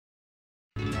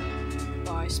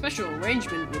special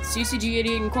arrangement with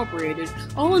CCG88 Incorporated,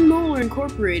 Alden Moeller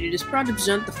Incorporated is proud to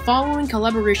present the following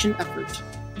collaboration effort.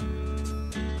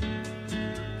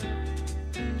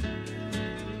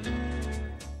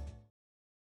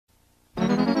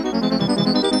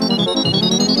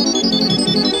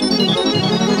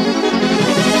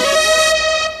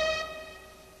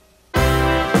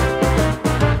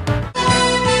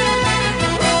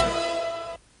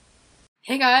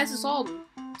 Hey guys, it's Alden.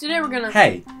 Today we're gonna—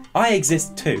 Hey, I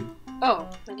exist too. Oh,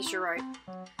 I guess you're right.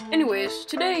 Anyways,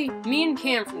 today, me and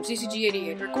Cam from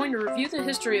CCG88 are going to review the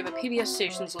history of a PBS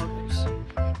station's logos.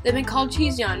 They've been called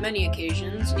cheesy on many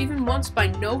occasions, even once by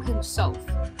No himself.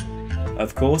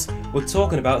 Of course, we're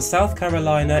talking about South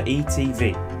Carolina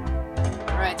ETV.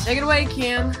 Alright, take it away,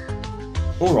 Cam.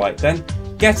 Alright then,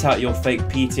 get out your fake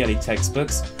PTLE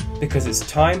textbooks, because it's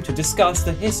time to discuss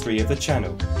the history of the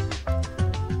channel.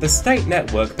 The state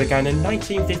network began in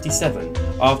 1957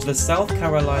 after the South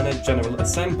Carolina General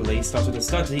Assembly started a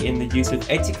study in the use of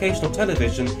educational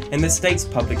television in the state's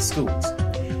public schools.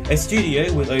 A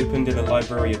studio was opened in the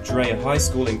library of Drea High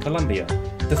School in Columbia.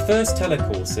 The first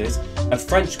telecourses, a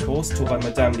French course taught by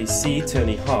Madame Lucie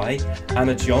Turney High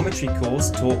and a geometry course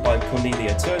taught by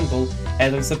Cornelia Turnbull,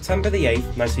 aired on September 8,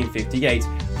 1958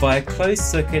 via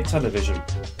closed-circuit television.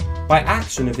 By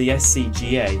action of the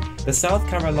SCGA, the South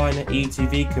Carolina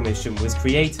ETV Commission was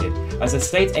created as a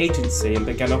state agency and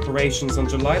began operations on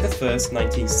July 1,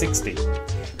 1960.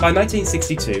 By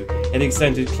 1962, it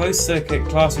extended closed-circuit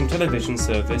classroom television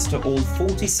service to all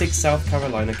 46 South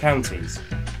Carolina counties.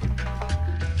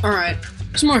 Alright,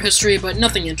 some more history, but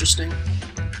nothing interesting.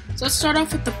 So let's start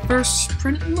off with the first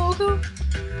print logo?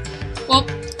 Well,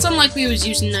 it's unlikely it was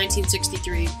used in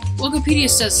 1963. Wikipedia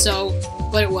says so,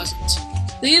 but it wasn't.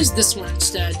 They used this one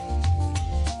instead.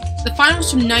 The file was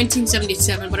from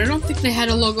 1977, but I don't think they had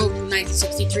a logo from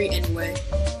 1963 anyway.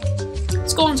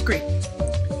 Let's go on screen.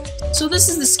 So this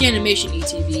is the Scanimation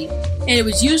ETV, and it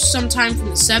was used sometime from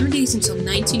the 70s until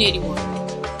 1981.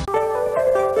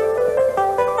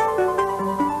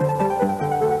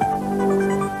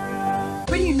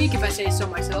 Pretty unique if I say so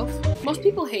myself. Most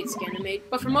people hate Scanimate,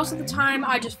 but for most of the time,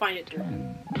 I just find it dirty.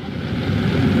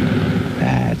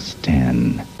 That's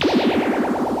 10.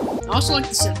 I also like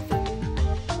the synth.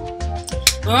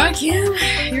 Alright,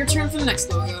 Cam, your turn for the next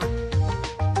logo.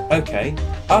 Okay,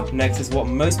 up next is what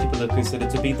most people have considered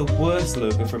to be the worst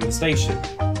logo from the station,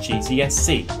 Cheesy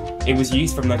SC. It was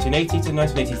used from 1980 to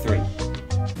 1983.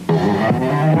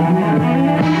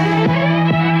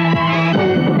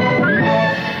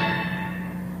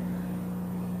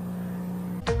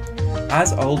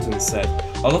 As Alden said,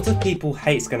 a lot of people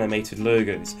hate animated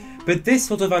logos, but this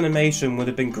sort of animation would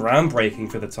have been groundbreaking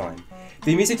for the time.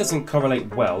 The music doesn't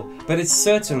correlate well, but it's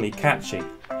certainly catchy.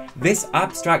 This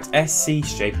abstract SC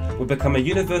shape would become a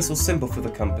universal symbol for the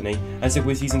company as it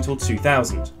was used until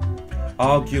 2000.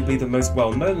 Arguably the most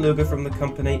well-known logo from the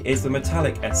company is the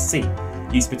metallic SC,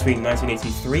 used between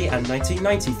 1983 and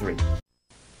 1993.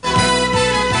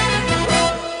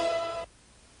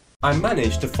 I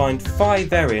managed to find 5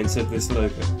 variants of this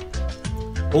logo.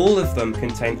 All of them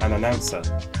contain an announcer.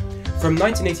 From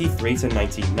 1983 to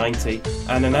 1990,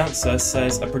 an announcer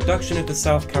says a production of the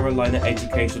South Carolina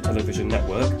Educational Television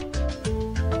Network.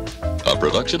 A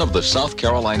production of the South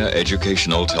Carolina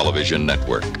Educational Television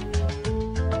Network.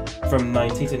 From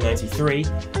 90 to 93,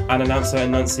 an announcer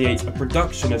enunciates a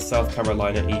production of South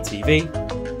Carolina ETV.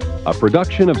 A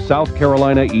production of South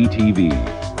Carolina ETV.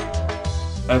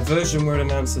 A version where an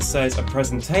announcer says a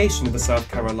presentation of the South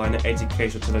Carolina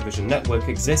Educational Television Network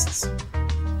exists.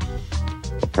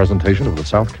 A presentation of the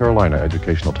South Carolina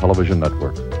Educational Television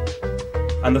Network.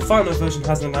 And the final version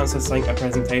has an announcer saying a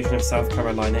presentation of South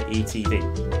Carolina ETV.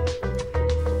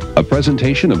 A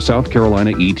presentation of South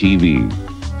Carolina ETV.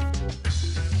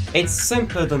 It's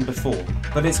simpler than before,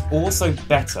 but it's also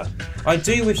better. I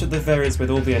do wish that the variants with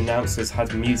all the announcers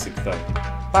had music though.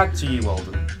 Back to you,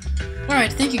 Alden.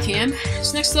 Alright, thank you, Cam.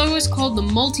 This next logo is called the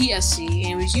Multi-SC, and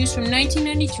it was used from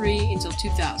 1993 until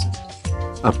 2000.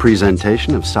 A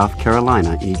presentation of South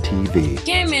Carolina ETV.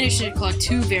 Cam managed to collect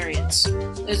 2 variants.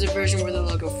 There's a version where the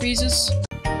logo freezes,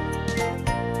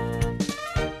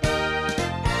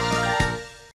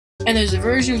 and there's a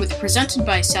version with presented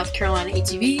by South Carolina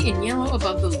ETV in yellow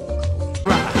above the logo.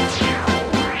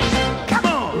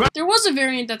 There was a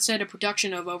variant that said a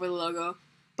production of over the logo,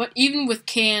 but even with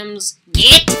Cam's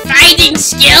 "Get fighting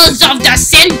skills of the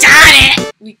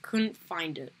Centauri," we couldn't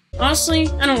find it. Honestly,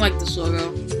 I don't like this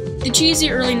logo. The cheesy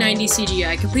early 90s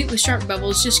CGI, complete with sharp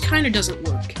bevels, just kinda doesn't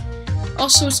work.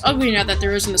 Also, it's ugly now that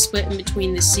there isn't a split in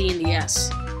between the C and the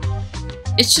S.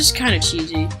 It's just kinda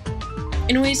cheesy.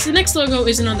 Anyways, the next logo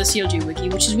isn't on the CLG wiki,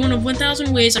 which is one of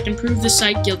 1000 ways I can prove the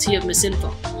site guilty of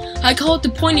misinfo. I call it the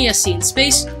pointy SC in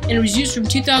space, and it was used from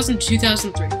 2000 to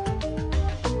 2003.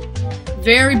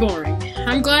 Very boring.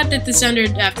 I'm glad that this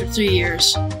ended after 3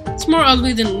 years. It's more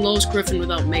ugly than Lois Griffin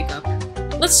without makeup.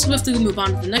 Let's swiftly move on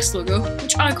to the next logo,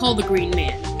 which I call the Green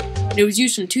Man. And it was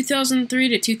used from 2003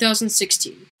 to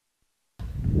 2016.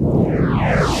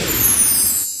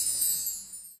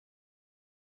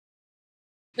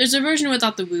 There's a version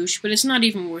without the whoosh, but it's not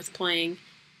even worth playing.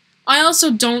 I also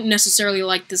don't necessarily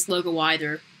like this logo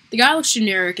either. The guy looks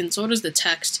generic and so does the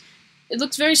text. It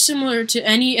looks very similar to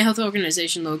any health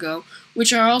organization logo,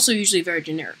 which are also usually very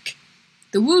generic.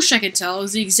 The whoosh, I can tell,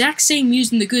 is the exact same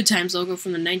used in the Good Times logo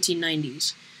from the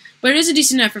 1990s, but it is a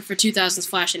decent effort for 2000's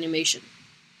Flash animation.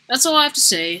 That's all I have to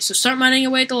say, so start mining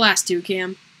away at the last two,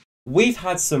 Cam. We've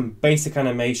had some basic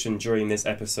animation during this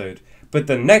episode, but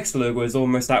the next logo is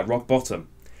almost at rock bottom.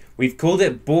 We've called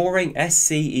it Boring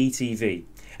SC ETV,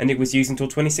 and it was used until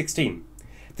 2016.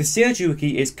 The CLG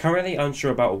wiki is currently unsure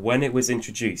about when it was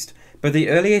introduced, but the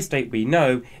earliest date we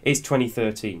know is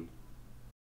 2013.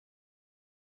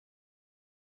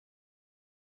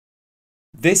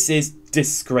 This is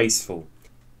disgraceful.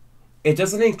 It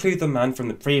doesn't include the man from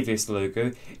the previous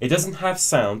logo, it doesn't have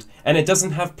sound, and it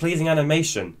doesn't have pleasing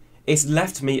animation. It's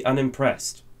left me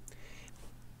unimpressed.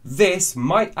 This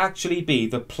might actually be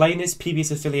the plainest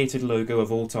PBS affiliated logo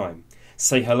of all time.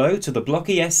 Say hello to the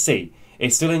blocky SC,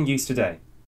 it's still in use today.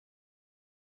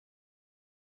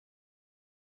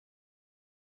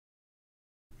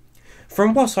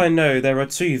 From what I know, there are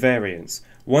two variants.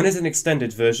 One is an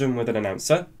extended version with an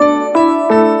announcer.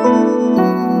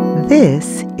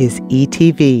 This is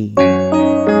ETV.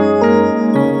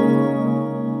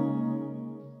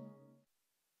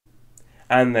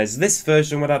 And there's this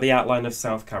version without the outline of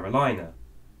South Carolina.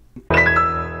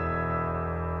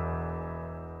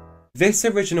 This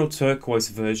original turquoise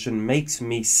version makes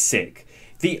me sick.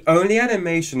 The only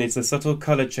animation is the subtle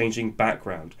colour changing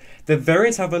background. The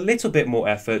variants have a little bit more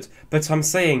effort, but I'm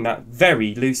saying that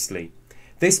very loosely.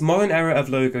 This modern era of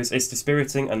logos is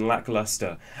dispiriting and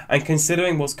lackluster, and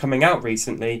considering what's coming out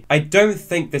recently, I don't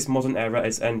think this modern era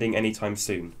is ending anytime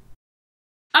soon.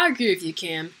 I agree with you,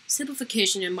 Cam.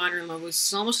 Simplification in modern logos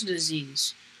is almost a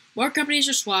disease. More companies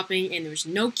are swapping, and there's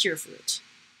no cure for it.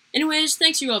 Anyways,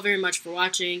 thanks you all very much for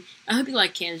watching. I hope you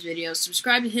like Cam's videos,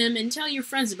 subscribe to him, and tell your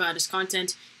friends about his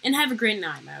content, and have a great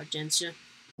night, my audience.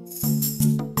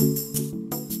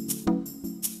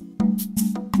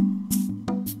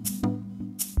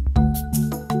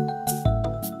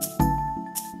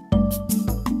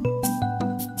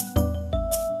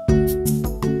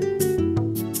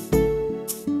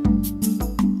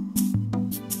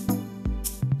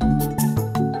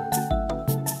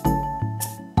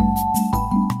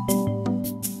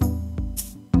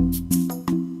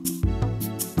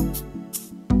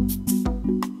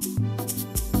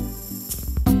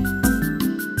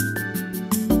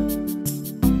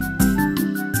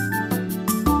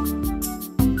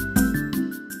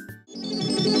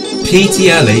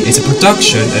 PTLE is a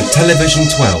production of Television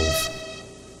 12.